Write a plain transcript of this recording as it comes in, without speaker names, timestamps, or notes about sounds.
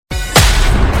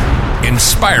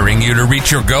inspiring you to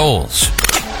reach your goals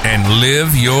and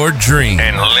live your dream.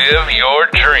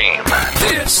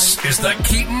 This is the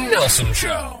Keaton Nelson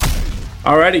Show.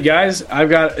 Alrighty, guys. I've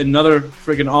got another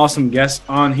freaking awesome guest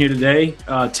on here today.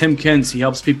 Tim Kintz. He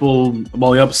helps people,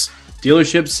 well, he helps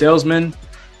dealerships, salesmen,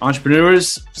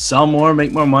 entrepreneurs sell more,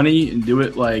 make more money, and do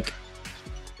it like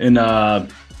in an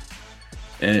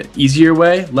easier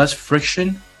way, less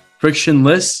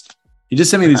frictionless. He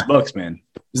just sent me these books, man.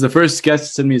 He's the first guest to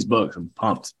send me his books. I'm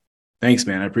pumped. Thanks,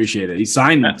 man. I appreciate it. He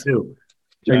signed them too.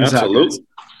 Check this Absolutely.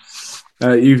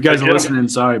 Out, you guys are listening.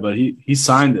 Sorry, but he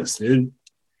signed this, dude. You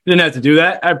didn't have to do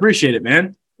that. I appreciate it,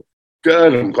 man.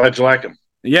 Good. I'm glad you like them.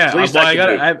 Yeah,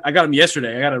 I got them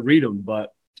yesterday. I got to read them,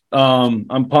 but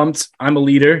I'm pumped. I'm a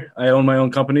leader. I own my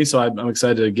own company, so I'm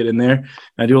excited to get in there.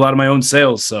 I do a lot of my own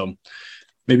sales, so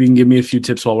maybe you can give me a few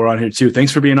tips while we're on here too.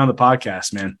 Thanks for being on the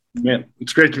podcast, man. Man,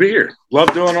 it's great to be here.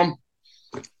 Love doing them.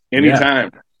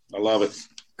 Anytime. Yeah. I love it.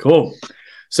 Cool.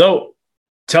 So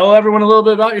tell everyone a little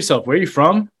bit about yourself. Where are you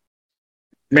from?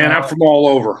 Man, I'm from all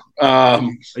over.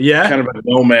 Yeah. Kind of a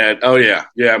nomad. Oh, yeah.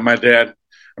 Yeah, my dad, I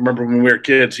remember when we were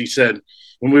kids, he said,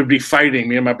 when we would be fighting,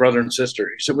 me and my brother and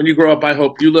sister, he said, when you grow up, I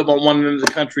hope you live on one end of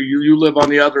the country, you live on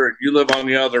the other, and you live on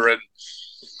the other. And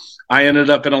I ended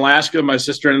up in Alaska. My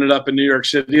sister ended up in New York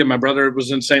City, and my brother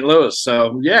was in St. Louis.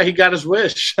 So, yeah, he got his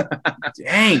wish.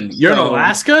 Dang. You're in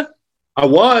Alaska? I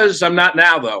was. I'm not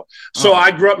now, though. So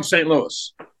I grew up in St.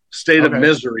 Louis, state of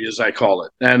misery, as I call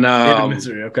it. And state of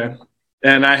misery, okay.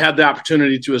 And I had the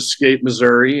opportunity to escape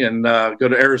Missouri and go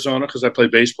to Arizona because I played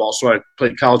baseball. So I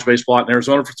played college baseball out in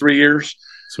Arizona for 3 years.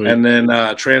 Sweet. And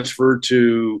then transferred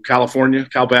to California,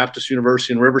 Cal Baptist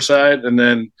University in Riverside, and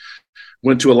then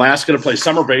went to Alaska to play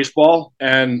summer baseball.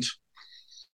 And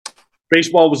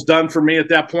baseball was done for me at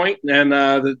that point. And,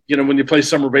 when you play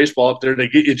summer baseball up there, they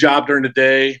get you a job during the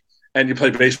day and you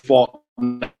play baseball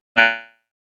and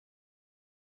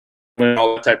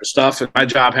all that type of stuff. And my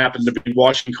job happened to be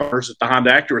washing cars at the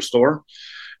Honda Acura store.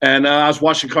 And I was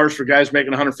washing cars for guys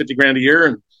making $150,000 a year.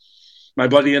 And my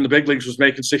buddy in the big leagues was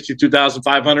making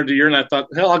 $62,500 a year. And I thought,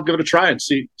 hell, I'll give it a try and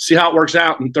see how it works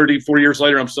out. And 34 years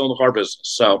later, I'm still in the car business.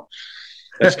 So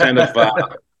that's kind of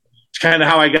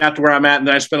how I got to where I'm at. And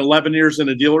then I spent 11 years in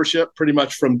a dealership, pretty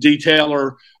much from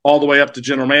detailer all the way up to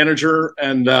general manager.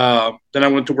 And then I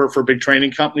went to work for a big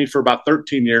training company for about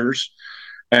 13 years.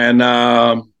 And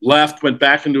left, went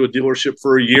back into a dealership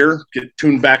for a year, get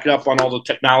tuned back up on all the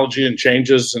technology and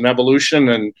changes and evolution.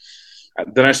 And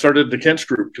then I started the Kintz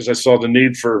Group because I saw the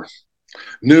need for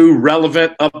new,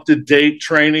 relevant, up-to-date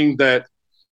training that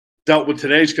dealt with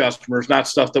today's customers, not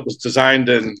stuff that was designed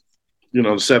in, the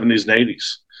 70s and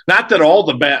 80s. Not that all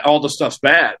the stuff's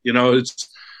bad. It's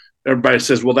everybody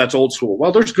says, well, that's old school.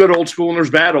 Well, there's good old school and there's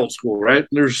bad old school, right? And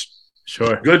there's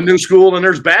good new school and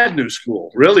there's bad new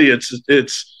school. Really, it's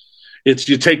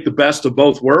you take the best of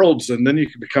both worlds and then you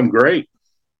can become great.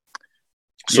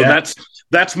 So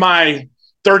that's my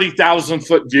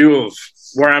 30,000-foot view of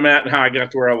where I'm at and how I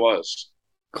got to where I was.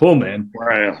 Cool, man.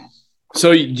 Where I am.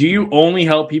 So do you only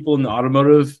help people in the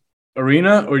automotive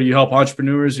arena or do you help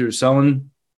entrepreneurs who are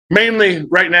selling? Mainly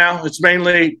right now, it's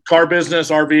mainly car business,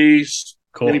 RVs,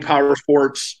 any power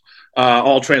sports,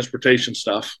 all transportation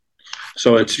stuff.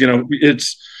 So it's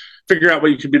figure out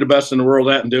what you can be the best in the world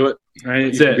at and do it.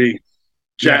 Right? You can be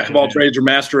jack of all trades or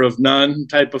master of none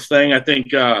type of thing. I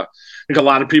think a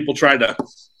lot of people try to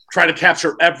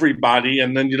capture everybody,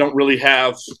 and then you don't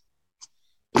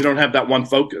have that one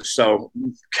focus. So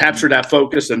capture that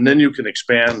focus, and then you can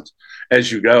expand as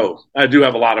you go. I do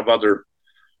have a lot of other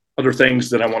things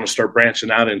that I want to start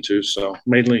branching out into. So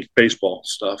mainly baseball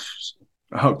stuff.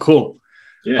 Oh, cool.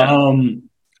 Yeah.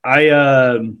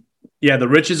 The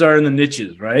riches are in the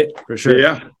niches, right? For sure.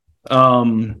 Yeah.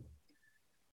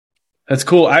 That's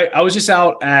cool. I was just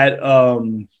out at, I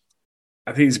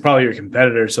think he's probably your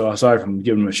competitor, so I'm sorry if I'm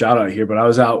giving him a shout out here, but I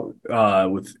was out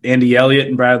with Andy Elliott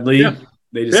and Brad Lee. Yeah.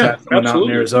 They just had someone out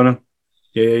in Arizona.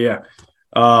 Yeah.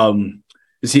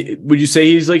 Would you say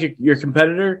he's like your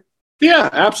competitor? Yeah,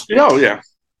 absolutely. Oh, yeah.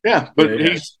 Yeah. But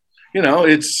he's,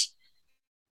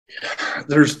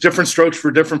 there's different strokes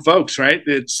for different folks, right?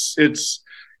 It's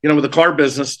with the car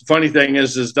business, the funny thing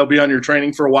is they'll be on your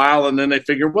training for a while and then they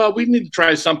figure, well, we need to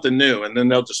try something new. And then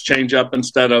they'll just change up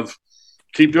instead of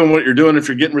keep doing what you're doing. If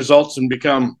you're getting results and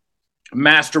become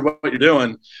master what you're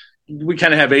doing, we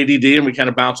kind of have ADD and we kind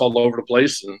of bounce all over the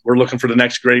place and we're looking for the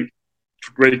next great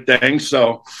thing.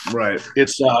 So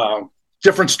it's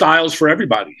different styles for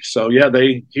everybody. So yeah,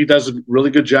 he does a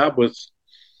really good job with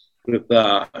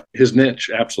his niche.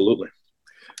 Absolutely.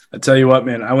 I tell you what,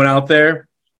 man, I went out there.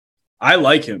 I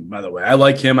like him, by the way. I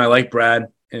like him. I like Brad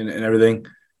and everything.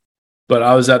 but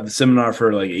I was at the seminar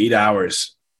for like 8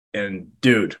 hours, and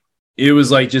dude, it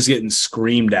was like just getting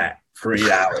screamed at for 8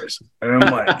 hours. And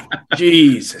I'm like,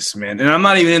 Jesus, man. And I'm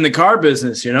not even in the car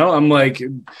business, you know? I'm like,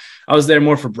 I was there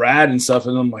more for Brad and stuff.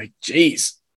 And I'm like,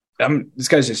 geez, this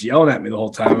guy's just yelling at me the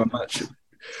whole time. I'm not sure.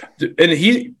 And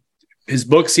his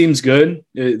book seems good,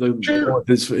 Sure.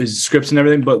 his scripts and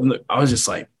everything. But I was just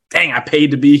like, dang, I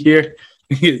paid to be here,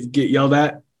 get yelled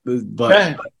at.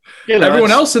 But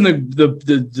everyone else in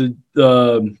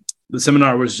the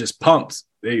seminar was just pumped.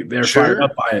 They're fired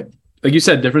up by it. Like you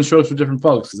said, different strokes for different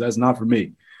folks, because that's not for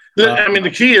me. I mean, the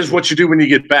key is what you do when you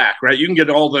get back, right? You can get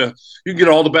all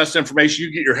the best information.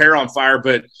 You get your hair on fire,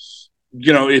 but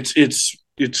you know it's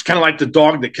kind of like the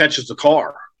dog that catches the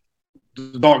car.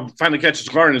 The dog finally catches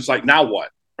the car, and it's like, now what,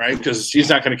 right? Because he's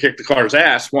not going to kick the car's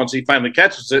ass once he finally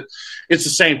catches it. It's the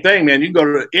same thing, man. You can go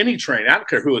to any train. I don't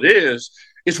care who it is.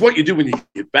 It's what you do when you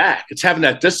get back. It's having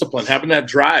that discipline, having that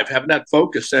drive, having that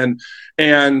focus, and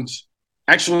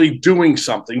actually doing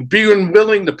something, being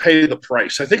willing to pay the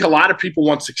price. I think a lot of people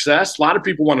want success. A lot of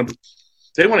people want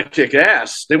to kick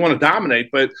ass. They want to dominate,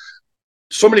 but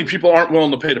so many people aren't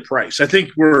willing to pay the price. I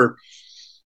think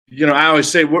I always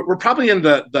say we're probably in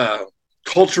the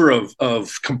culture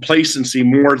of complacency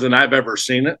more than I've ever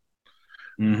seen it.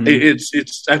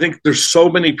 Mm-hmm. I think there's so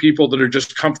many people that are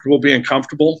just comfortable being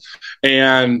comfortable,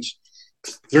 and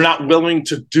they're not willing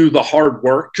to do the hard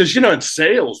work. Because, in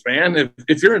sales, man,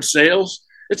 if you're in sales,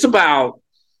 it's about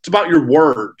your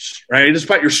words, right? It's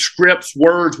about your scripts,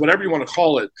 words, whatever you want to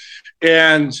call it.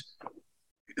 And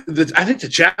I think the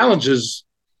challenge is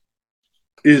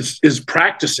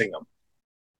practicing them.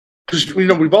 Because,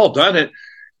 we've all done it.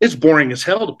 It's boring as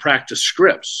hell to practice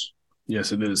scripts.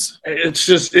 Yes, it is. It's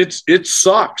just, it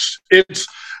sucks.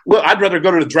 Well, I'd rather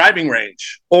go to the driving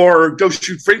range or go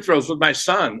shoot free throws with my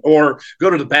son or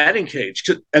go to the batting cage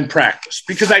and practice,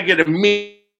 because I get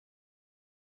immediate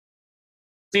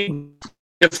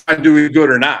if I'm doing good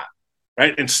or not,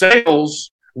 right? In sales,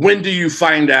 when do you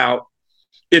find out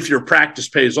if your practice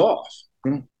pays off?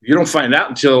 You don't find out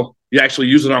until you actually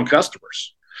use it on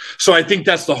customers. So I think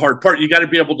that's the hard part. You got to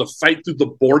be able to fight through the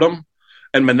boredom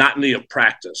and monotony of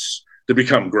practice to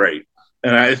become great.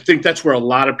 And I think that's where a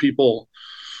lot of people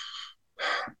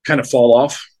kind of fall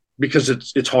off, because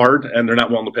it's hard and they're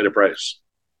not willing to pay the price.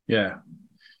 Yeah.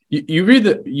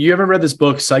 You ever read this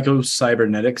book,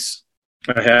 Psycho-Cybernetics?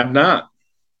 I have not.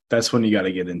 That's one you got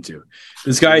to get into.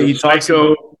 This guy, he talks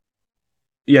about,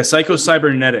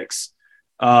 Psycho-Cybernetics,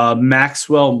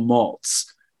 Maxwell Maltz.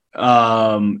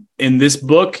 In this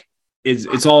book,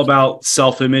 it's all about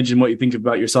self-image and what you think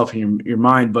about yourself and your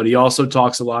mind, but he also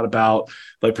talks a lot about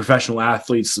like professional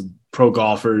athletes, pro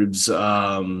golfers,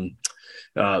 the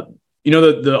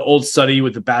old study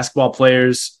with the basketball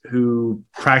players who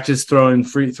practiced throwing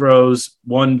free throws.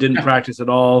 One didn't practice at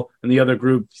all, and the other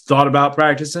group thought about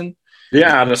practicing.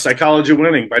 Yeah, The Psychology of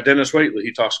Winning by Dennis Waitley.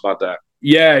 He talks about that.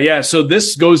 Yeah. So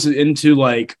this goes into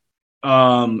like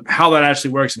how that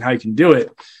actually works and how you can do it.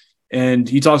 And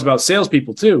he talks about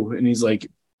salespeople too. And he's like,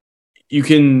 you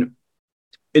can,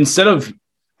 instead of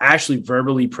actually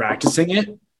verbally practicing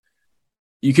it,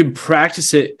 you can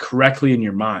practice it correctly in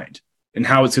your mind and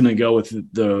how it's going to go with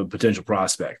the potential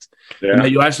prospect. Yeah. And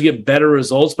that you'll actually get better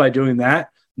results by doing that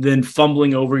than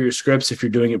fumbling over your scripts if you're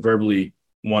doing it verbally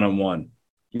one-on-one.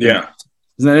 Yeah.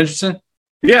 Isn't that interesting?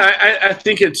 Yeah, I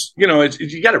think it's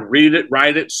you got to read it,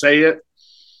 write it, say it,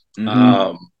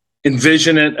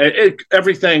 envision it.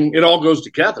 Everything, it all goes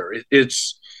together.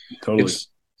 It's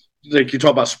like you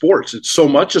talk about sports. It's so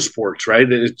much of sports,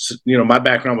 right? It's my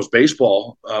background was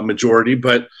baseball majority,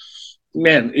 but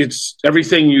man, it's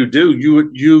everything you do.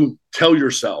 You tell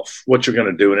yourself what you're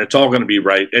going to do, and it's all going to be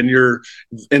right. And you're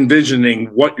envisioning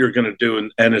what you're going to do,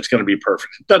 and it's going to be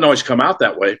perfect. It doesn't always come out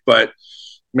that way, but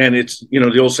man, it's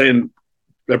the old saying.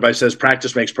 Everybody says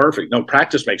practice makes perfect. No,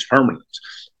 practice makes permanent.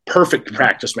 Perfect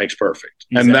practice makes perfect.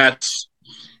 Exactly. And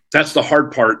that's the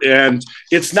hard part. And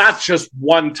it's not just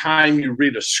one time you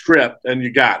read a script and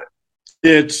you got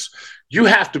it. You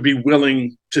have to be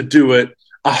willing to do it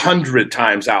 100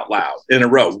 times out loud in a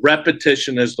row.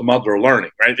 Repetition is the mother of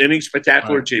learning, right? Any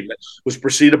spectacular achievement was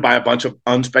preceded by a bunch of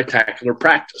unspectacular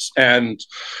practice. And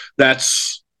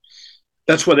that's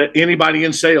what anybody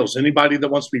in sales, anybody that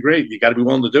wants to be great, you got to be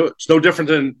willing to do it. It's no different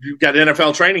than you've got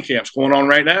NFL training camps going on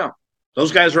right now.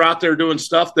 Those guys are out there doing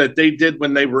stuff that they did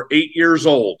when they were 8 years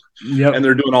old. Yep. And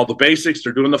they're doing all the basics.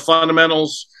 They're doing the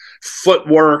fundamentals,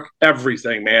 footwork,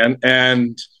 everything, man.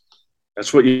 And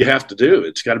that's what you have to do.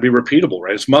 It's got to be repeatable,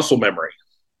 right? It's muscle memory.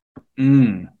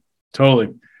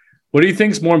 Totally. What do you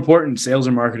think is more important, sales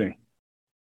or marketing?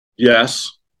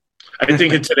 Yes. I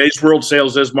think in today's world,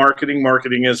 sales is marketing.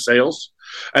 Marketing is sales.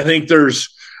 I think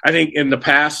in the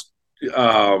past,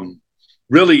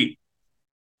 really,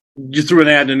 you threw an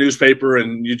ad in a newspaper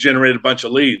and you generated a bunch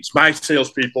of leads. My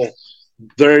salespeople,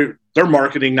 they're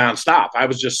marketing nonstop. I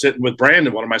was just sitting with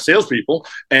Brandon, one of my salespeople,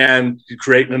 and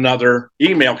creating another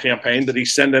email campaign that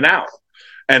he's sending out.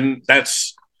 And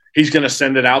he's going to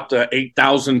send it out to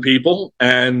 8,000 people.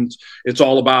 And it's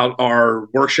all about our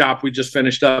workshop we just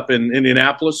finished up in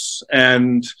Indianapolis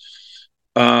and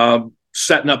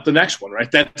setting up the next one, right?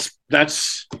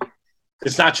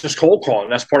 It's not just cold calling.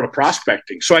 That's part of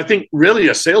prospecting. So I think really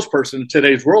a salesperson in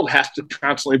today's world has to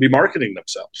constantly be marketing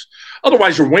themselves.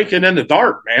 Otherwise, you're winking in the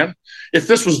dark, man. If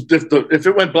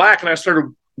it went black and I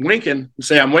started winking and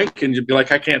say I'm winking, you'd be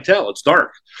like, I can't tell. It's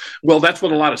dark. Well, that's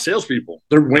what a lot of salespeople,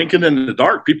 they're winking in the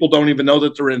dark. People don't even know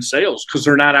that they're in sales because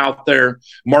they're not out there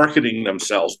marketing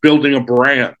themselves, building a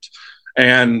brand.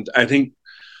 And I think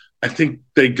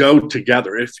they go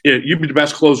together. If you'd be the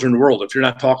best closer in the world, if you're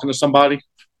not talking to somebody,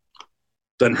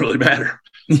 doesn't really matter.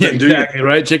 Yeah, exactly,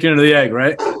 right? Chicken or the egg,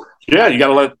 right? Yeah, you got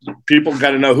to let people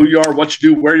got to know who you are, what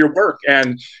you do, where you work.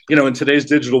 And, in today's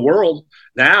digital world,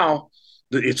 now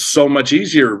it's so much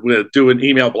easier with doing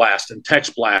email blast and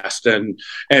text blast and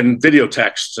video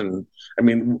texts. And I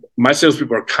mean, my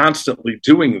salespeople are constantly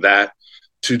doing that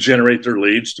to generate their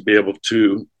leads to be able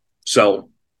to sell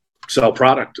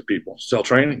product to people, sell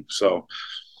training. So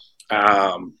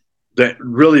that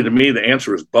really, to me, the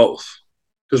answer is both.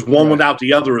 Because one without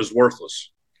the other is worthless.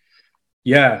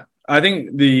 Yeah. I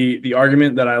think the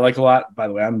argument that I like a lot, by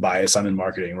the way, I'm biased, I'm in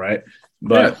marketing, right?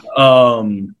 But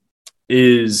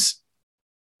is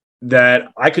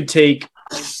that I could take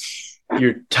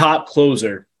your top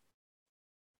closer,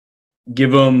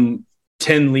 give them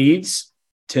 10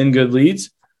 good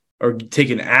leads, or take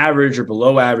an average or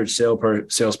below average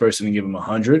salesperson and give them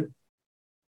 100.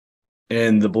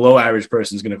 And the below average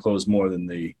person is going to close more than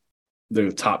the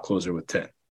top closer with 10.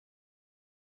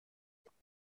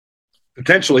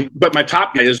 Potentially, but my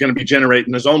top guy is going to be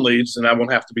generating his own leads, and I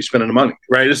won't have to be spending the money.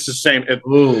 Right? It's the same.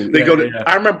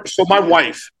 I remember. So my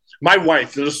wife.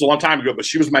 This is a long time ago, but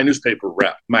she was my newspaper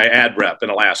rep, my ad rep in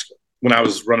Alaska when I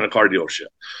was running a car dealership.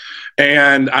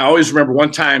 And I always remember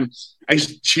one time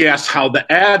she asked how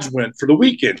the ads went for the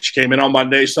weekend. She came in on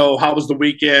Monday. So how was the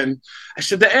weekend? I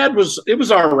said the ad was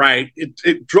all right.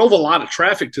 It drove a lot of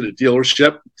traffic to the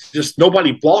dealership. Just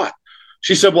nobody bought.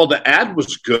 She said, well, the ad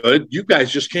was good. You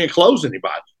guys just can't close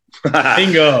anybody.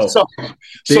 Bingo. So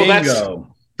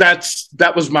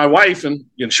that was my wife. And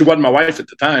she wasn't my wife at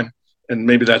the time. And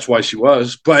maybe that's why she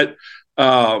was. But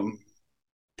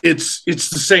it's the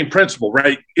same principle,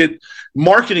 right?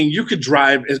 Marketing, you could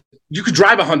drive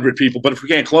 100 people, but if we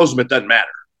can't close them, it doesn't matter.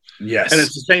 Yes. And at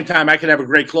the same time, I can have a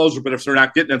great closer, but if they're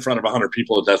not getting in front of 100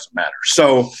 people, it doesn't matter.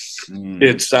 So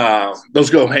it's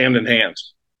those go hand in hand.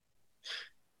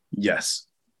 Yes.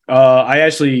 I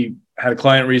actually had a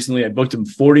client recently. I booked him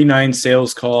 49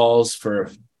 sales calls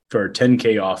for a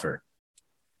 10K offer.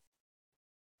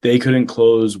 They couldn't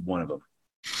close one of them.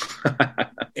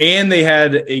 And they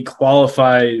had a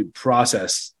qualified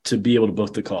process to be able to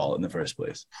book the call in the first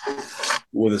place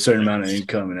with a certain amount of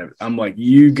income and everything. I'm like,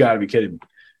 you got to be kidding me.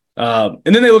 And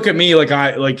then they look at me like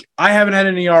I haven't had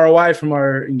any ROI from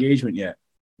our engagement yet.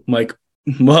 I'm like,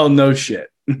 well, no shit.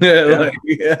 It's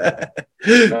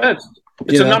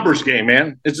a numbers game,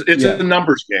 man. It's a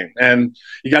numbers game, and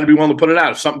you got to be willing to put it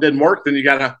out. If something didn't work, then you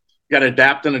got to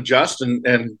adapt and adjust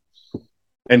and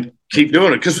keep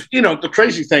doing it. Because the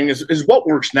crazy thing is what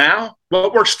works now,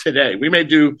 what works today. We may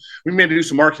do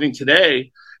some marketing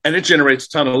today, and it generates a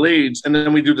ton of leads, and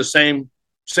then we do the same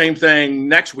thing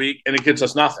next week, and it gets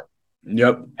us nothing.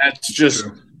 Yep, that's just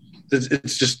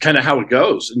it's just kind of how it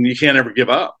goes, and you can't ever give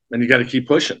up, and you got to keep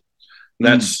pushing. And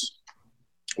that's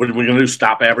what are we going to do?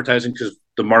 Stop advertising because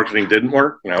the marketing didn't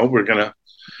work? No,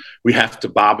 we have to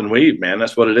bob and weave, man.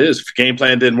 That's what it is. If your game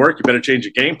plan didn't work, you better change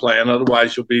your game plan.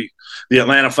 Otherwise, you'll be the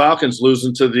Atlanta Falcons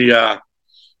losing to the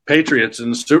Patriots in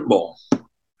the Super Bowl.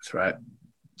 That's right.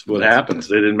 That's what happens.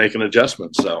 They didn't make an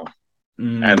adjustment,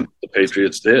 and the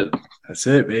Patriots did. That's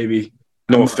it, baby.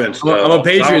 No offense. I'm a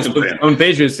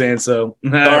Patriots fan, so.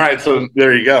 All right, so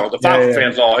there you go. The Falcons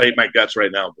fans all hate my guts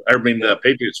right now. I mean, the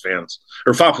Patriots fans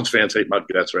or Falcons fans hate my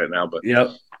guts right now, but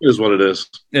it is what it is.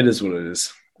 It is what it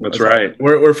is. That's right.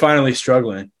 We're finally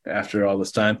struggling after all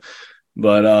this time,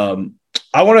 but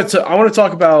I want to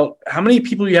talk about how many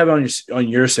people you have on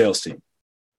your sales team.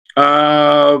 3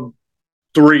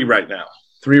 right now.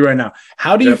 3 right now.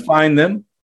 How do you find them?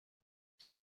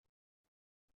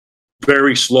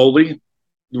 Very slowly.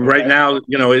 Right now,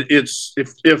 it's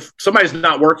if somebody's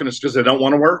not working, it's because they don't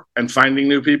want to work, and finding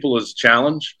new people is a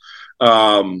challenge.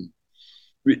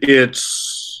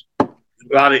 It's a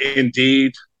lot of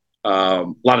Indeed, a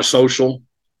lot of social,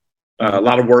 a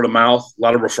lot of word of mouth, a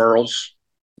lot of referrals.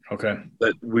 Okay.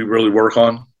 That we really work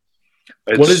on.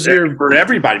 What is for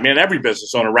everybody, man? Every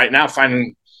business owner right now,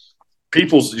 finding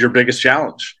people's your biggest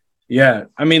challenge. Yeah.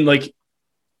 I mean, like,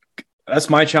 that's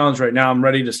my challenge right now. I'm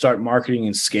ready to start marketing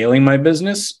and scaling my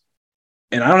business,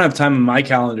 and I don't have time in my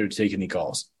calendar to take any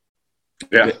calls.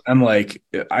 Yeah. I'm like,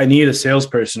 I need a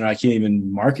salesperson, or I can't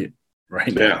even market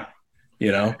right now.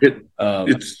 You know,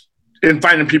 it's in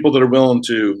finding people that are willing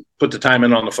to put the time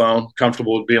in on the phone,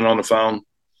 comfortable with being on the phone,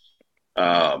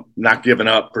 not giving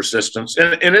up, persistence.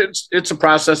 And it's a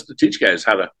process to teach guys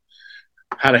how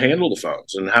to handle the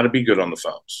phones and how to be good on the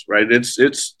phones, right?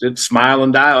 It's smile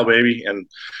and dial, baby.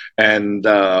 And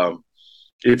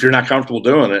if you're not comfortable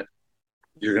doing it,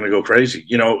 you're going to go crazy.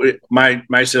 You know,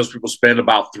 my salespeople spend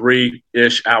about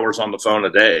 3-ish hours on the phone a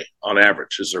day on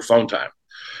average is their phone time.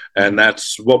 And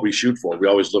that's what we shoot for. We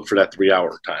always look for that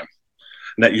 3-hour time.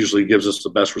 And that usually gives us the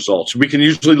best results. We can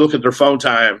usually look at their phone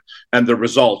time and their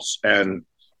results, and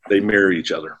they mirror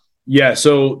each other. Yeah.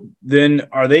 So then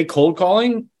are they cold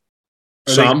calling?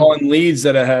 Are they calling leads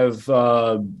that have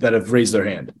raised their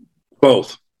hand?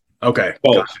 Both. Okay.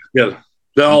 Both. Yeah.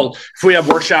 If we have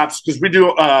workshops, because I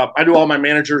do all my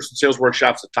managers and sales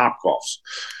workshops at Top Golfs,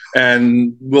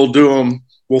 and we'll do them.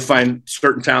 We'll find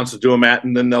certain towns to do them at,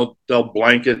 and then they'll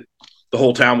blanket the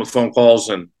whole town with phone calls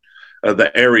and the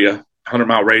area,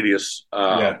 100-mile radius,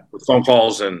 with phone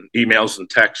calls and emails and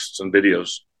texts and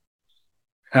videos.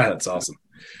 That's awesome.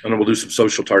 And then we'll do some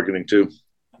social targeting too.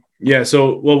 Yeah.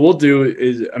 So what we'll do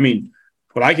is,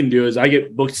 what I can do is I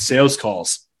get booked sales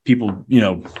calls. People,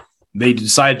 they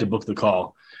decide to book the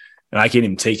call, and I can't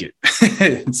even take it.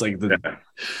 It's like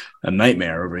a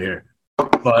nightmare over here.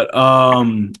 But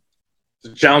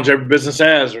it's a challenge every business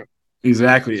has.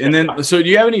 Exactly. And then, so do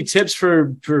you have any tips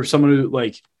for someone who,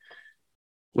 like,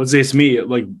 let's say it's me,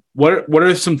 like, what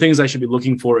are some things I should be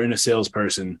looking for in a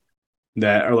salesperson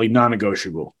that are like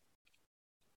non-negotiable?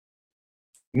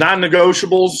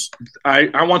 Non-negotiables.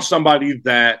 I want somebody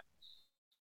that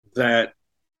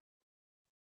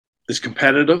is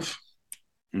competitive.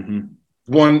 Mm-hmm.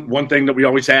 One thing that we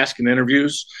always ask in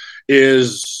interviews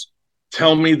is,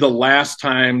 tell me the last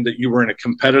time that you were in a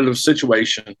competitive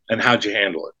situation and how'd you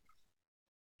handle it?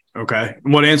 Okay.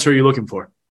 And what answer are you looking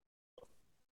for?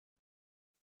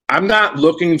 I'm not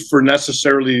looking for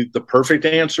necessarily the perfect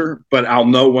answer, but I'll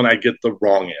know when I get the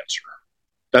wrong answer.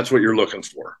 That's what you're looking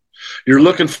for. You're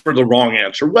looking for the wrong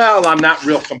answer. Well, I'm not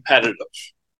real competitive.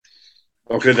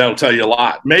 Okay, that'll tell you a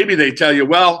lot. Maybe they tell you,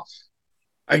 well,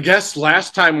 I guess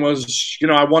last time was,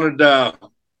 I wanted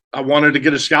to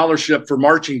get a scholarship for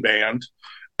marching band,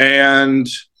 and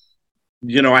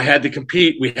I had to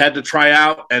compete. We had to try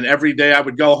out, and every day I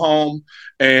would go home,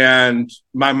 and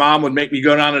my mom would make me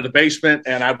go down to the basement,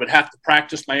 and I would have to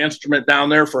practice my instrument down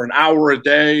there for an hour a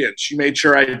day, and she made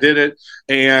sure I did it,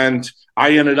 and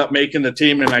I ended up making the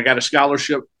team, and I got a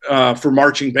scholarship for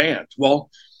marching band. Well,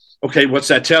 okay, what's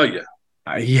that tell you?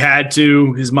 He had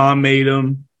to. His mom made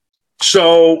him.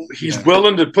 So he's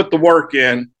willing to put the work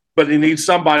in, but he needs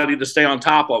somebody to stay on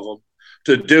top of him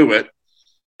to do it.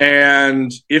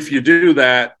 And if you do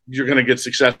that, you're going to get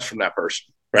success from that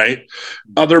person, right?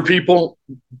 Other people,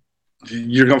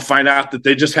 you're going to find out that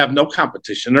they just have no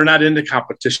competition. They're not into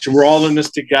competition. We're all in this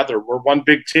together. We're one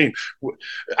big team.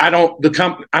 I don't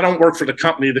work for the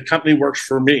company. The company works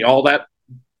for me. All that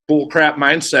bull crap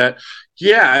mindset.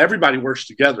 Yeah, everybody works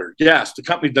together. Yes, the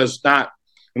company does not.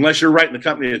 Unless you're writing the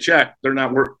company a check, they're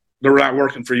not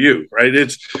working for you, right?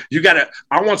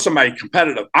 I want somebody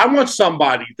competitive. I want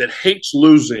somebody that hates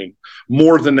losing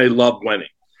more than they love winning.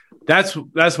 That's what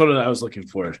I was looking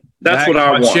for. That's what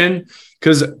I want.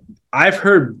 Because I've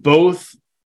heard both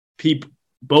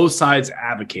sides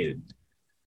advocated.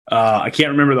 I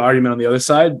can't remember the argument on the other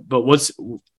side, but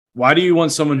why do you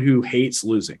want someone who hates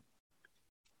losing?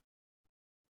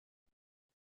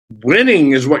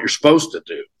 Winning is what you're supposed to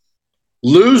do.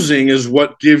 Losing is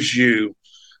what gives you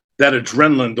that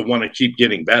adrenaline to want to keep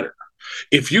getting better.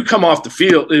 If you come off the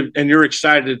field and you're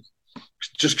excited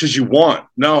just because you won,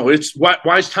 no, it's why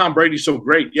is Tom Brady so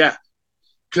great? Yeah,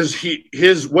 because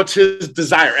what's his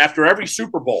desire after every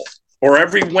Super Bowl or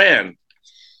every win?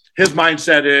 His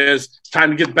mindset is it's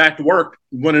time to get back to work,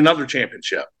 win another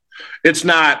championship. It's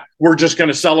not we're just going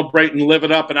to celebrate and live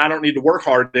it up, and I don't need to work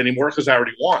hard anymore because I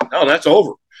already won. No, that's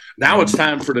over. Now it's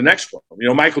time for the next one.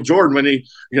 Michael Jordan, when he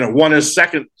won his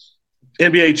second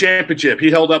NBA championship,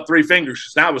 he held up 3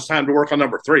 fingers. Now it's time to work on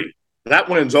number 3. That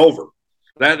win's over.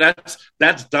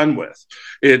 That's done with.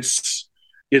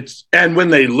 And when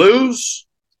they lose,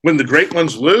 when the great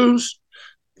ones lose,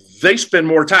 they spend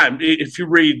more time. If you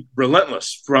read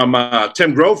Relentless from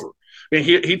Tim Grover, I mean,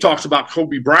 he talks about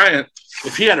Kobe Bryant.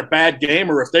 If he had a bad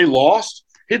game or if they lost,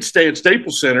 he'd stay at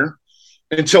Staples Center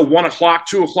until 1 o'clock,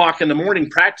 2 o'clock in the morning,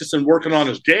 practicing, working on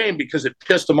his game because it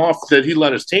pissed him off that he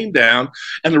let his team down.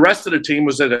 And the rest of the team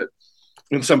was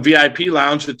in some VIP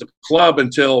lounge at the club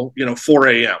until, 4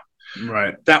 a.m.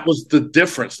 Right. That was the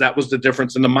difference. That was the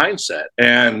difference in the mindset.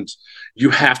 And you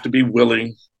have to be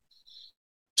willing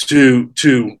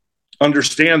to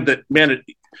understand that, man,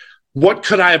 what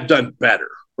could I have done better?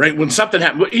 Right? When something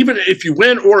happens, even if you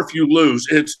win or if you lose,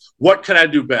 it's what could I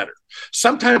do better?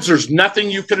 Sometimes there's nothing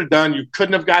you could have done. You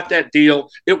couldn't have got that deal.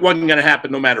 It wasn't going to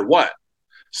happen no matter what.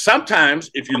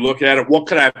 Sometimes if you look at it, what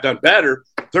could I have done better?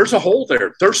 There's a hole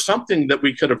there. There's something that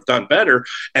we could have done better,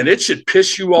 and it should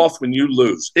piss you off when you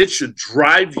lose. It should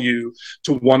drive you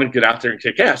to want to get out there and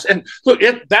kick ass. And look,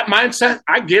 that mindset,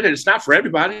 I get it. It's not for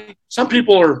everybody. Some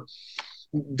people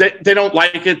they don't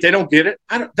like it. They don't get it.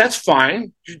 That's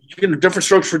fine. Different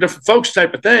strokes for different folks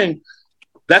type of thing.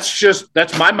 That's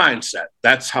my mindset.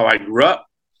 That's how I grew up.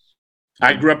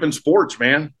 I grew up in sports,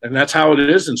 man, and that's how it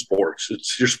is in sports.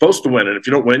 You're supposed to win, and if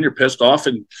you don't win, you're pissed off,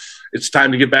 and it's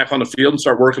time to get back on the field and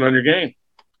start working on your game.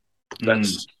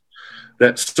 That's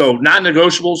so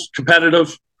non-negotiables,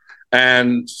 competitive,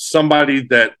 and somebody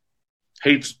that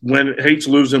hates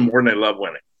losing more than they love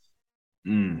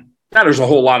winning. Now, there's a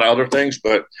whole lot of other things,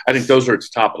 but I think those are at the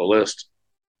top of the list.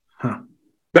 Huh.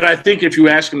 But I think if you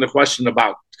ask them the question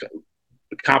about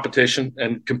competition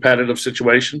and competitive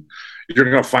situation, you're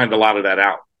going to find a lot of that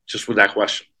out just with that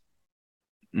question.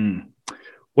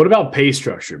 What about pay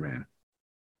structure, man?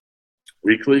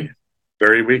 Weekly,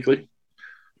 very weekly.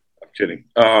 I'm kidding.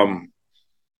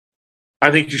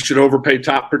 I think you should overpay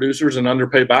top producers and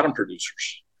underpay bottom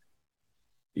producers.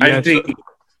 Yeah,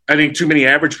 I think too many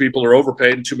average people are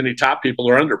overpaid and too many top people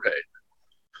are underpaid.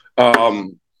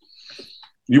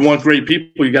 You want great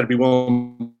people, you got to be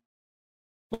willing.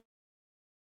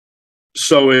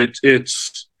 So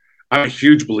it's I'm a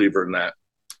huge believer in that.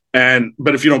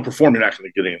 But if you don't perform, you're not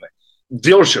going to get anything.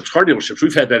 Car dealerships,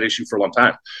 we've had that issue for a long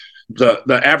time.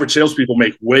 The average salespeople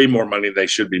make way more money than they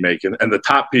should be making. And the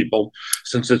top people,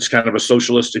 since it's kind of a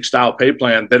socialistic style pay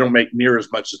plan, they don't make near as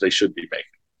much as they should be making.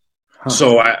 Huh.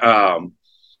 So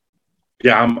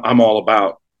I'm all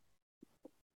about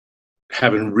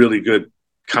having really good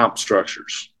comp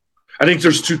structures. I think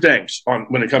there's two things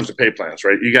when it comes to pay plans,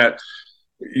 right?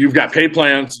 You've got pay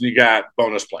plans and you got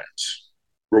bonus plans,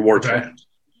 reward plans.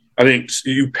 I think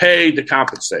you pay to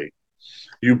compensate,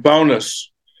 you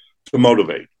bonus to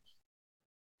motivate.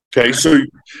 Okay, so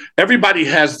everybody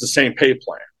has the same pay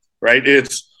plan, right?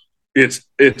 It's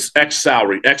X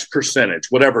salary, X percentage,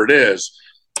 whatever it is.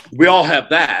 We all have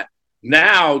that.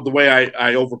 Now, the way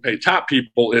I overpay top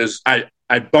people is I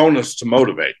bonus to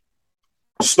motivate.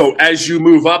 So as you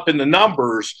move up in the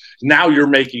numbers, now you're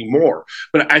making more.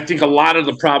 But I think a lot of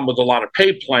the problem with a lot of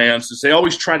pay plans is they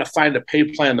always try to find a pay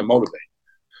plan to motivate.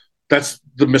 That's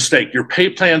the mistake. Your pay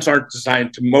plans aren't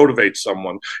designed to motivate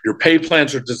someone. Your pay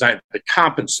plans are designed to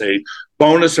compensate.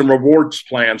 Bonus and rewards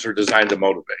plans are designed to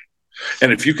motivate.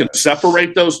 And if you can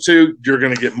separate those two, you're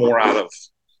going to get more out of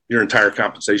your entire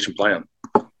compensation plan.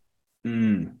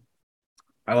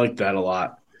 I like that a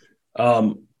lot.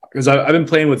 Because I've been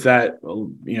playing with that,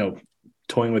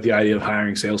 toying with the idea of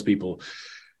hiring salespeople.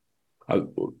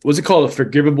 What's it called? A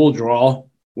forgivable draw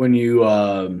when you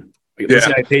let's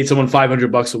say I paid someone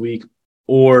 $500 a week,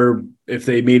 or if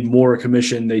they made more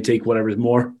commission, they take whatever's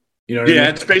more. You know what I mean?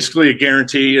 It's basically a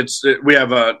guarantee. We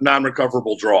have a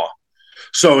non-recoverable draw.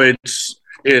 So it's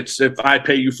if I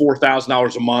pay you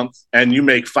 $4,000 a month and you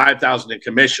make $5,000 in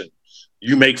commission,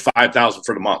 you make $5,000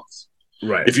 for the month.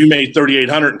 Right. If you made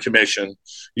 $3,800 in commission,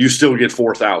 you still get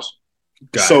 $4,000.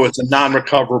 So it's a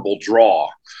non-recoverable draw.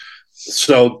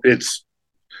 So it's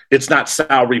not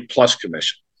salary plus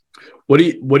commission. What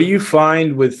do you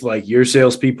find with like your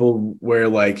salespeople where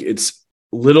like it's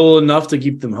little enough to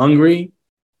keep them hungry,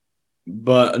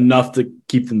 but enough to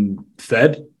keep them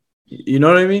fed? You know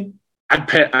what I mean?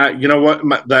 You know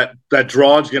what? That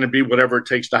draw is going to be whatever it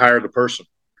takes to hire the person,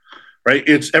 right?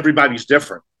 Everybody's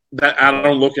different. That I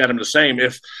don't look at them the same.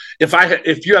 If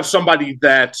you have somebody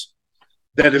that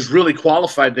is really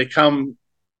qualified, they come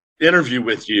interview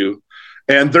with you,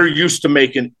 and they're used to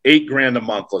making $8,000 a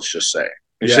month. Let's just say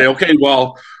you say, okay,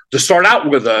 well, to start out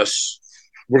with us,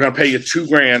 we're going to pay you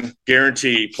 $2,000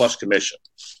 guarantee plus commission,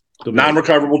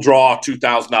 non-recoverable draw,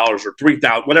 $2,000 or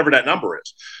 $3,000, whatever that number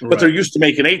is. Right. But they're used to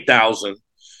making $8,000.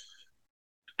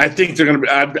 I think they're going to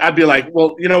be, I'd be like,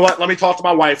 well, you know what? Let me talk to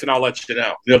my wife and I'll let you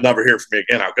know. You'll never hear from me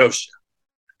again. I'll ghost you.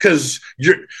 Because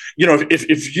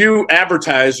if you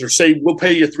advertise or say we'll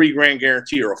pay you $3,000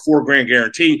 guarantee or a $4,000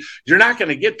 guarantee, you're not going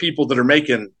to get people that are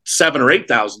making $7,000 or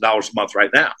 $8,000 a month right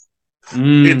now.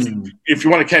 If you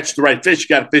want to catch the right fish, you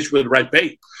got to fish with the right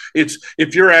bait.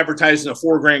 If you're advertising a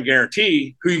 $4,000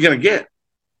 guarantee, who are you going to get?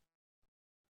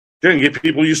 You're going to get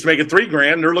people used to making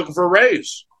 $3,000. They're looking for a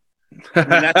raise. I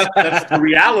mean, that's the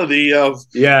reality of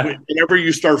whenever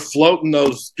you start floating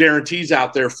those guarantees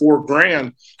out there,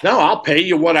 $4,000. No, I'll pay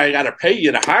you what I got to pay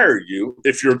you to hire you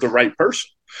if you're the right person.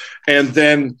 And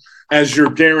then as your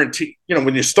guarantee,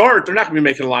 when you start, they're not going to be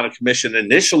making a lot of commission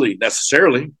initially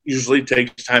necessarily. Usually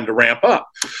takes time to ramp up.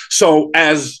 So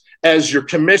as your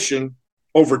commission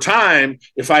over time,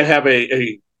 if I have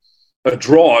a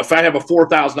draw, if I have a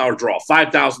 $4,000 draw,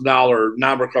 $5,000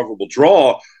 non-recoverable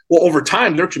draw, well, over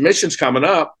time, their commission's coming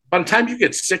up. By the time you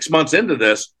get 6 months into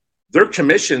this, their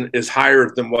commission is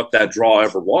higher than what that draw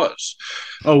ever was.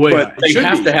 Oh, wait. But they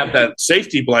have to have that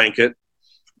safety blanket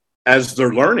as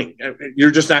they're learning.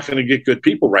 You're just not going to get good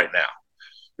people right now.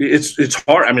 It's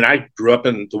hard. I mean, I grew up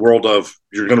in the world of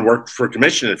you're going to work for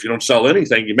commission. If you don't sell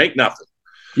anything, you make nothing.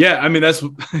 Yeah, I mean, that's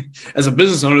as a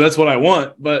business owner, that's what I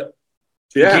want. But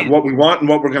yeah, what we want and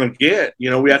what we're going to get,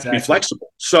 we have to be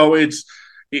flexible. So it's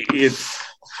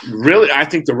really, I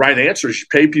think the right answer is you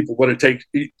pay people what it takes.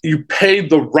 You pay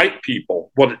the right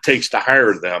people what it takes to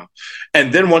hire them.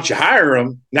 And then once you hire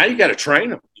them, now you got to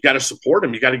train them. You got to support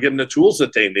them. You got to give them the tools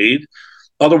that they need.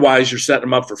 Otherwise, you're setting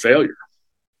them up for failure.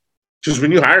 Because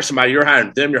when you hire somebody, you're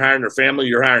hiring them, you're hiring their family,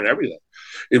 you're hiring everything.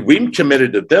 We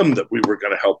committed to them that we were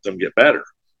going to help them get better.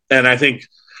 And I think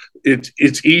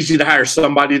it's easy to hire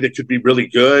somebody that could be really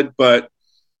good, but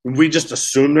we just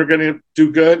assume they're going to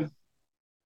do good.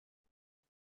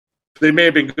 They may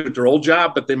have been good at their old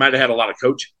job, but they might have had a lot of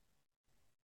coaching,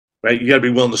 right? You got to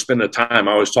be willing to spend the time.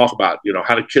 I always talk about,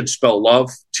 how do kids spell love?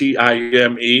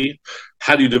 Time.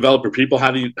 How do you develop your people?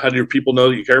 How do your people know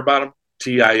that you care about them?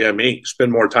 Time.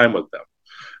 Spend more time with them.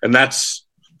 And that's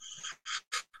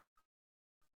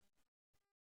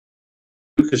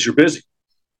because you're busy,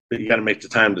 but you got to make the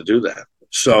time to do that.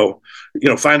 So,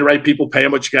 find the right people, pay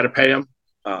them what you got to pay them,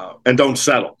 and don't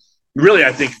settle. Really,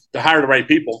 I think to hire the right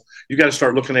people, you got to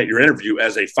start looking at your interview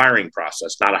as a firing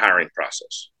process, not a hiring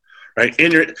process, right?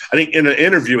 I think in an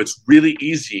interview, it's really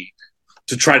easy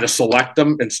to try to select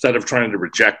them instead of trying to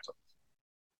reject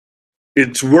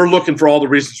them. We're looking for all the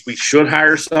reasons we should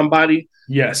hire somebody.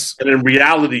 Yes. And in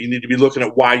reality, you need to be looking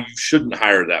at why you shouldn't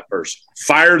hire that person.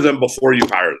 Fire them before you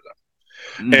hire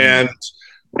them.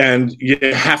 And you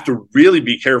have to really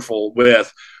be careful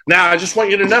with, now I just want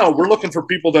you to know, we're looking for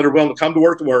people that are willing to come to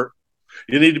work.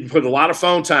 You need to put a lot of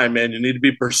phone time in. You need to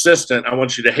be persistent. I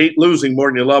want you to hate losing more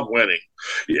than you love winning.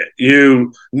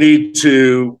 You need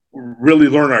to really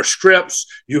learn our scripts.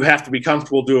 You have to be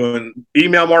comfortable doing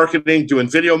email marketing, doing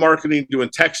video marketing, doing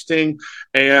texting,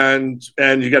 and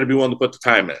you got to be willing to put the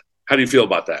time in. How do you feel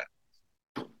about that?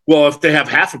 Well, if they have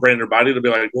half a brain in their body, they'll be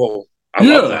like, well, I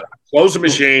love that. Close the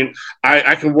machine.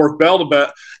 I can work bell to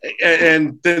bell.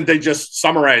 And then they just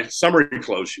summary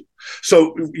close you.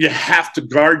 So you have to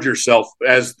guard yourself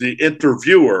as the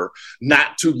interviewer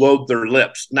not to load their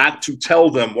lips, not to tell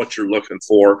them what you're looking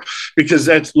for. Because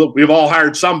we've all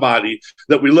hired somebody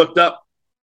that we looked up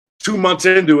 2 months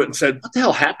into it and said, what the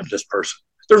hell happened to this person?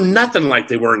 They're nothing like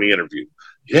they were in the interview.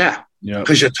 Yeah.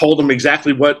 Because you told them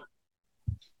exactly what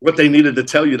they needed to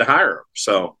tell you to hire them.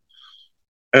 So.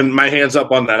 And my hand's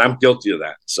up on that. I'm guilty of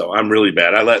that. So I'm really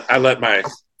bad. I let my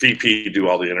VP do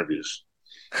all the interviews.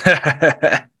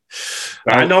 I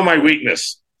know my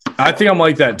weakness. I think I'm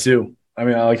like that too. I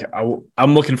mean,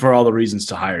 I'm looking for all the reasons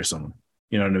to hire someone.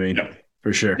 You know what I mean? Yeah.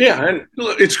 For sure. Yeah, and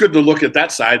it's good to look at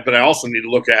that side, but I also need to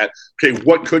look at, okay,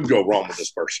 what could go wrong with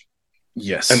this person?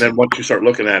 Yes. And then once you start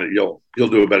looking at it, you'll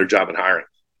do a better job in hiring.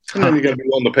 And then you got to be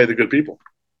willing to pay the good people.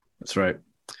 That's right.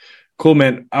 Cool,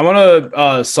 man. I want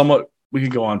to somewhat. We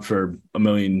could go on for a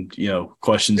million,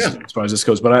 questions as far as this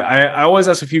goes. But I always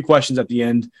ask a few questions at the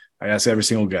end. I ask every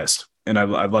single guest, and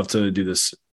I'd love to do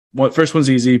this. First one's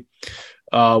easy.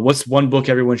 What's one book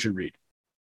everyone should read?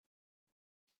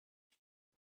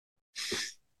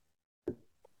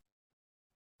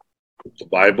 The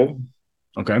Bible.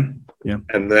 Okay. Yeah.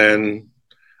 And then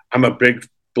I'm a big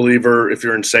believer, if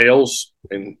you're in sales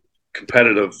and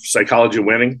competitive psychology of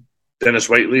winning, Dennis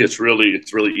Waitley. It's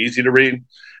really easy to read.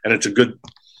 And it's a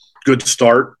good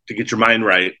start to get your mind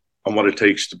right on what it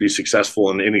takes to be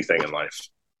successful in anything in life.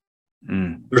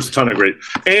 There's a ton of great,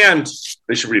 and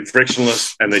they should read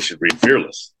Frictionless and they should read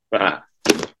Fearless. Got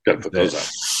to put those up.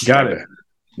 Got it.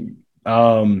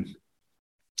 And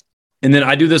then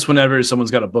I do this whenever someone's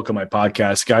got a book on my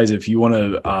podcast. Guys, if you want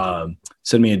to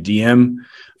send me a DM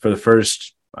for the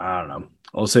first, I don't know,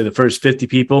 I'll say the first 50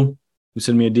 people who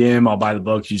send me a DM, I'll buy the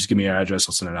book. You just give me your address,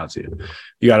 I'll send it out to you.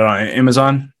 You got it on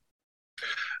Amazon?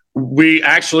 We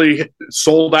actually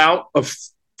sold out of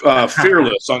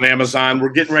Fearless on Amazon. We're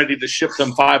getting ready to ship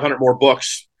them 500 more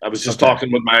books. I was just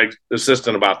talking with my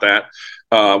assistant about that,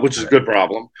 which is a good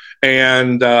problem.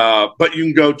 And but you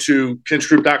can go to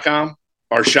kintzgroup.com,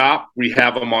 our shop. We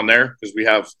have them on there because we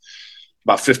have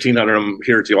about 1,500 of them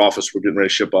here at the office. We're getting ready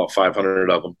to ship off 500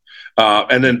 of them.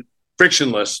 And then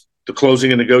Frictionless, the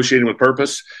closing and negotiating with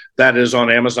purpose, that is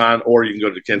on Amazon, or you can go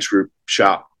to the Kintz Group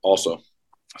shop also.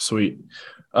 Sweet.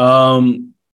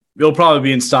 It'll probably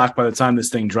be in stock by the time this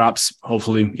thing drops,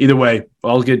 hopefully. Either way,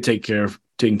 I'll get taken care of.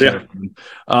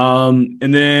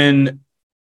 And then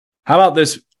how about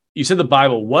this? You said the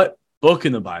Bible. What book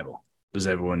in the Bible does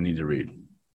everyone need to read?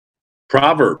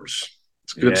 Proverbs.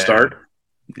 It's a good start.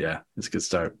 Yeah, it's a good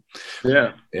start.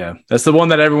 Yeah. Yeah. That's the one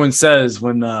that everyone says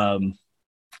when I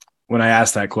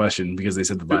asked that question, because they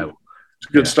said the Bible. It's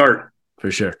a good start.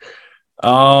 For sure.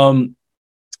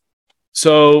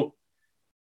 So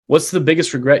what's the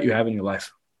biggest regret you have in your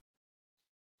life?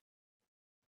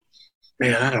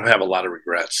 Man, I don't have a lot of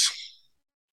regrets.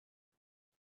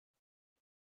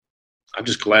 I'm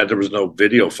just glad there was no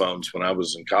video phones when I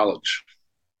was in college.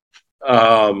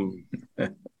 Man,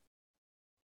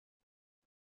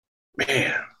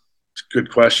 it's a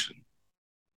good question.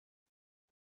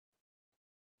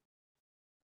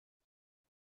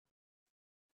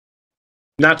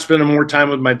 Not spending more time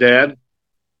with my dad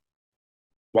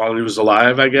while he was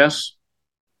alive, I guess.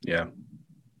 Yeah.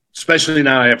 Especially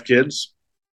now I have kids.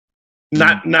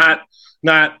 Not,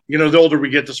 you know, the older we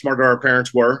get, the smarter our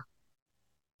parents were.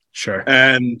 Sure.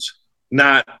 And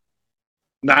not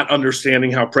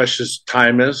understanding how precious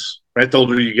time is, right? The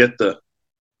older you get, the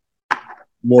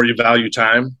more you value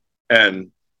time.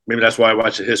 And maybe that's why I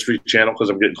watch the History Channel, because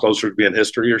I'm getting closer to being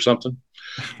history or something.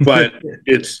 But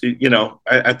it's, you know,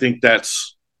 I think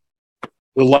that's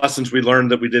the lessons we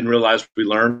learned that we didn't realize we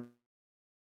learned.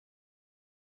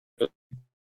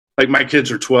 Like my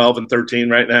kids are 12 and 13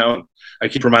 right now. And I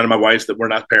keep reminding my wife that we're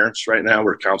not parents right now.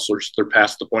 We're counselors. They're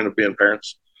past the point of being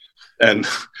parents. And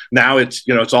now it's,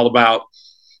 you know, it's all about,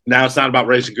 now it's not about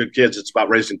raising good kids. It's about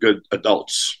raising good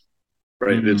adults,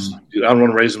 right? It's, I don't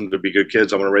want to raise them to be good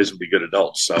kids. I want to raise them to be good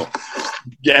adults. So,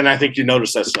 yeah. And I think you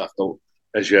notice that stuff though,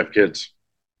 as you have kids.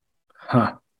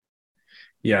 Huh.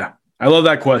 Yeah. I love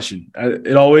that question.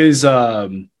 It always, I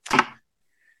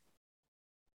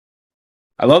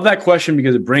love that question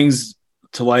because it brings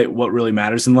to light what really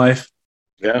matters in life.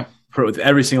 Yeah. With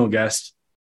every single guest.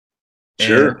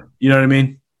 Sure. And, you know what I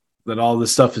mean? That all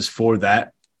this stuff is for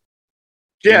that.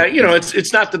 Yeah. You know,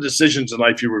 it's not the decisions in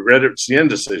life you regret. It's the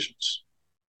indecisions.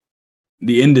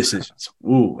 The indecisions.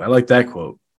 Ooh, I like that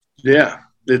quote. Yeah.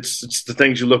 It's the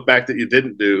things you look back that you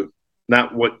didn't do,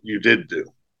 not what you did do.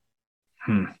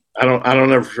 I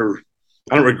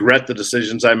don't regret the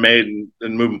decisions I made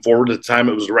and moving forward. At the time,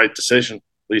 it was the right decision.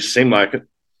 At least it seemed like it.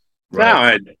 Right. Now,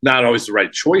 I had not always the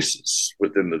right choices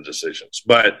within the decisions,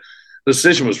 but the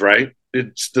decision was right.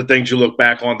 It's the things you look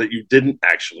back on that you didn't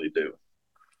actually do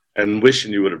and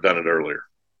wishing you would have done it earlier.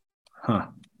 Huh.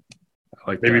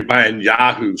 I like maybe that. Buying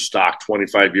Yahoo stock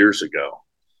 25 years ago.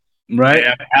 Right.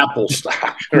 Apple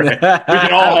stock. Right? We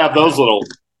can all have those little.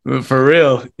 For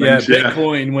real. Yeah.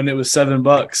 Bitcoin when it was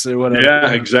 $7 or whatever.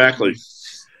 Yeah, exactly.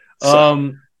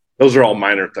 So, those are all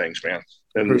minor things, man.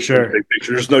 And for sure. Big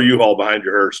picture. There's no U-Haul behind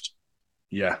your hearse.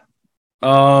 Yeah.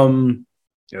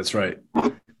 That's right.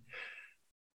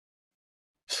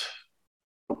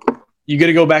 You got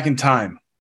to go back in time.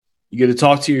 You got to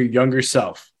talk to your younger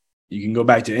self. You can go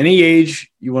back to any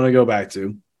age you want to go back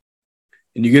to.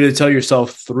 And you got to tell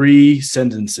yourself 3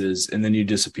 sentences and then you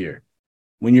disappear.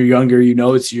 When you're younger, you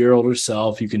know it's your older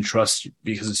self. You can trust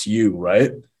because it's you,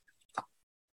 right?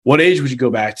 What age would you go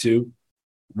back to?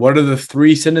 What are the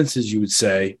 3 sentences you would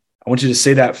say? I want you to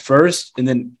say that first, and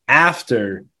then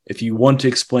after, if you want to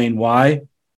explain why,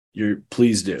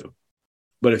 please do.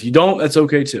 But if you don't, that's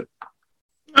okay too.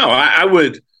 No,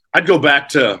 I'd go back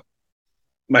to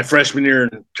my freshman year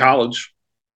in college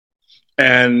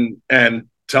and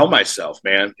tell myself,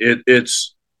 man,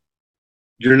 it's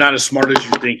you're not as smart as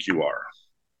you think you are.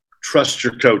 Trust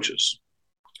your coaches.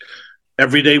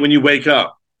 Every day when you wake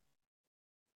up,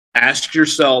 ask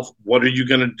yourself, what are you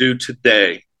going to do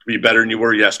today to be better than you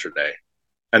were yesterday?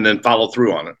 And then follow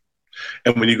through on it.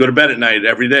 And when you go to bed at night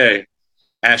every day,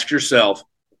 ask yourself,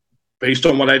 based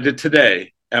on what I did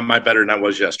today, am I better than I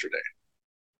was yesterday?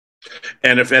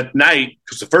 And if at night,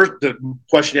 because the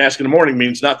question you ask in the morning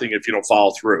means nothing if you don't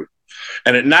follow through.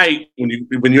 And at night,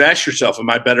 when you ask yourself, am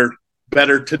I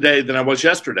better today than I was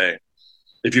yesterday?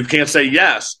 If you can't say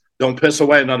yes, don't piss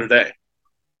away another day.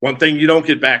 One thing you don't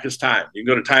get back is time. You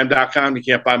can go to time.com, you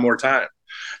can't buy more time.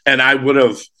 And I would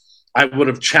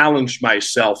have challenged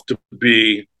myself to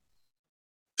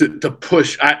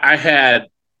push. I had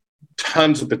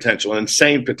tons of potential,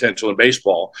 insane potential in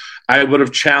baseball. I would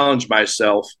have challenged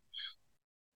myself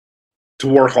to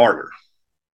work harder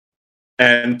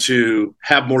and to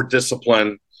have more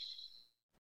discipline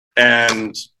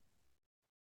and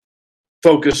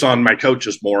focus on my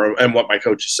coaches more and what my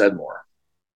coaches said more.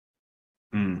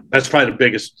 That's probably the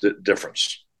biggest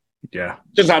difference. Yeah.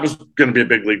 Because I was going to be a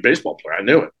big league baseball player. I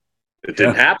knew it. It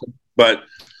didn't happen, but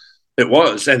it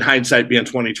was. And hindsight being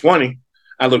 2020,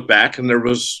 I look back and there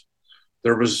was,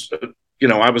 I was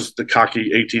the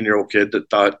cocky 18-year-old kid that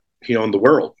thought he owned the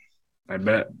world. I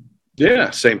bet. Yeah,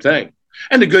 same thing.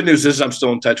 And the good news is I'm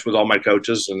still in touch with all my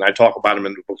coaches, and I talk about them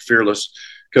in the book Fearless,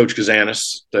 Coach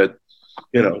Kazanis, that,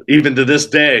 even to this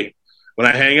day, when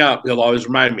I hang up, he'll always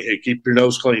remind me, hey, keep your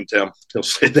nose clean, Tim. He'll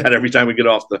say that every time we get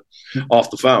off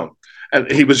the phone. And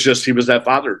he was that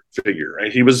father figure.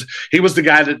 Right? He was the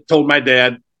guy that told my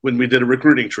dad when we did a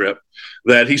recruiting trip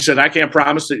that he said, I can't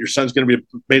promise that your son's going to be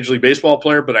a Major League Baseball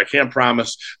player, but I can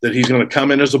promise that he's going to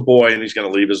come in as a boy and he's going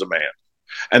to leave as a man.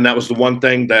 And that was the one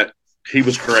thing that he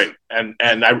was great. And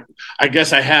I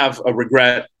guess I have a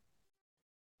regret,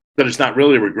 but it's not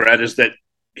really a regret, is that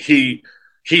he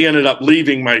ended up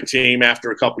leaving my team after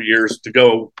a couple of years to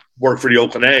go work for the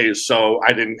Oakland A's. So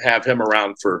I didn't have him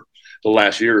around for the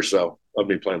last year or so of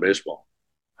me playing baseball.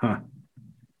 Huh.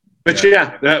 But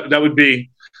yeah, that would be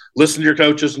listen to your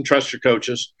coaches and trust your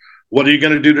coaches. What are you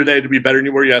going to do today to be better than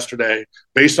you were yesterday?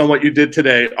 Based on what you did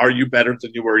today, are you better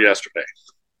than you were yesterday?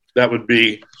 That would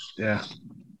be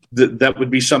that would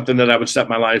be something that I would set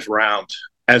my life around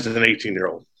as an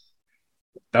 18-year-old.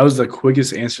 That was the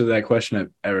quickest answer to that question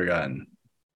I've ever gotten.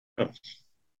 Oh.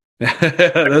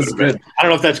 That's good. I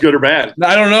don't know if that's good or bad.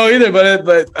 I don't know either,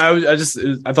 but I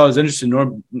thought it was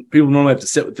interesting. People normally have to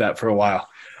sit with that for a while.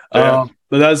 Yeah.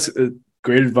 But that's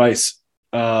great advice.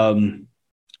 Think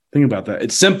about that.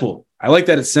 It's simple. I like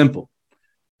that it's simple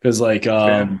because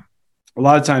a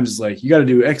lot of times it's like you got to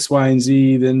do X, Y, and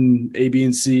Z, then A, B,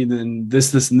 and C, then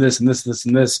this, and this, and this,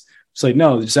 and this. It's like,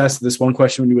 no, just ask this one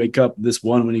question when you wake up, this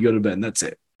one when you go to bed, and that's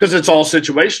it. Because it's all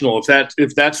situational.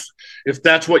 If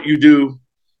that's what you do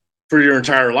for your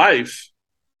entire life,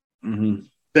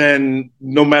 then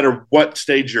no matter what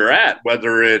stage you're at,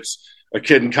 whether it's a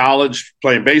kid in college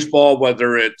playing baseball,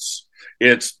 whether it's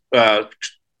a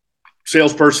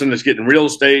salesperson that's getting real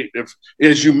estate,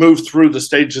 as you move through the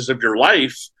stages of your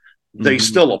life, they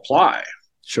still apply.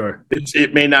 Sure.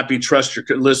 It may not be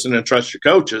listen and trust your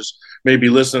coaches, maybe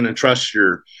listen and trust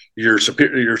your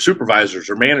supervisors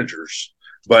or managers,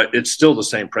 but it's still the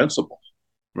same principle.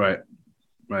 Right.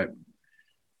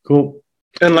 Cool.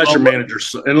 Unless your managers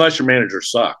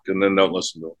suck, and then don't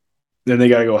listen to them. Then they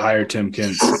got to go hire Tim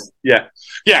Kintz.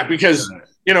 Yeah, because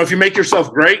if you make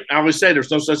yourself great, I always say there's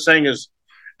no such thing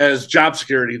as job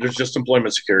security. There's just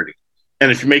employment security. And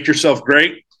if you make yourself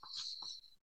great,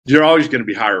 you're always going to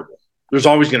be hireable. There's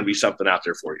always going to be something out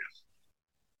there for you.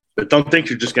 But don't think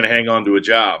you're just going to hang on to a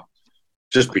job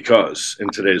just because in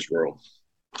today's world.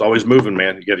 It's always moving,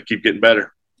 man. You got to keep getting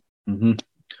better. Mm-hmm.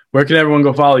 Where can everyone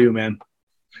go follow you, man?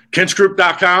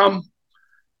 KintzGroup.com.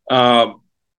 And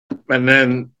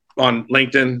then on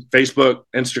LinkedIn, Facebook,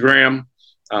 Instagram,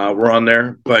 we're on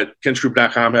there. But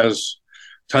KintzGroup.com has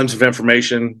tons of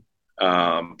information.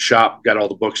 Shop, got all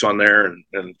the books on there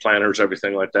and planners,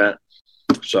 everything like that.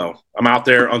 So I'm out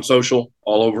there on social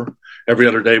all over. Every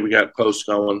other day we got posts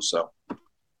going. So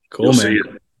cool, man. See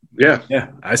it.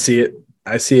 Yeah. I see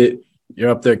it. You're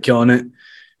up there killing it.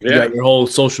 You got your whole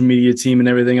social media team and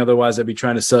everything. Otherwise, I'd be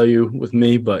trying to sell you with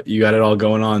me, but you got it all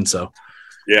going on. So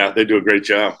yeah, they do a great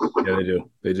job. Yeah,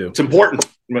 they do. It's important.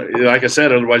 Like I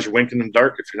said, otherwise you're winking in the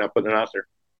dark if you're not putting it out there.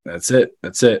 That's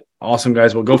it. Awesome,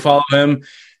 guys. Well, go follow him.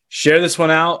 Share this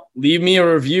one out. Leave me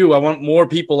a review. I want more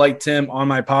people like Tim on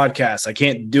my podcast. I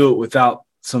can't do it without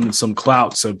some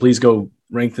clout. So please go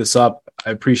rank this up.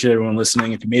 I appreciate everyone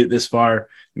listening. If you made it this far,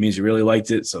 it means you really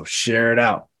liked it. So share it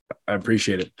out. I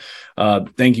appreciate it.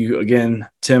 Thank you again,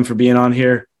 Tim, for being on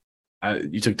here.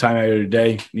 You took time out of your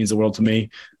day. It means the world to me.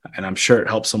 And I'm sure it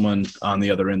helps someone on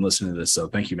the other end listening to this. So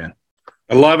thank you, man.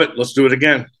 I love it. Let's do it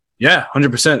again. Yeah,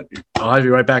 100%. I'll have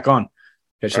you right back on.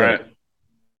 Catch you later. Right.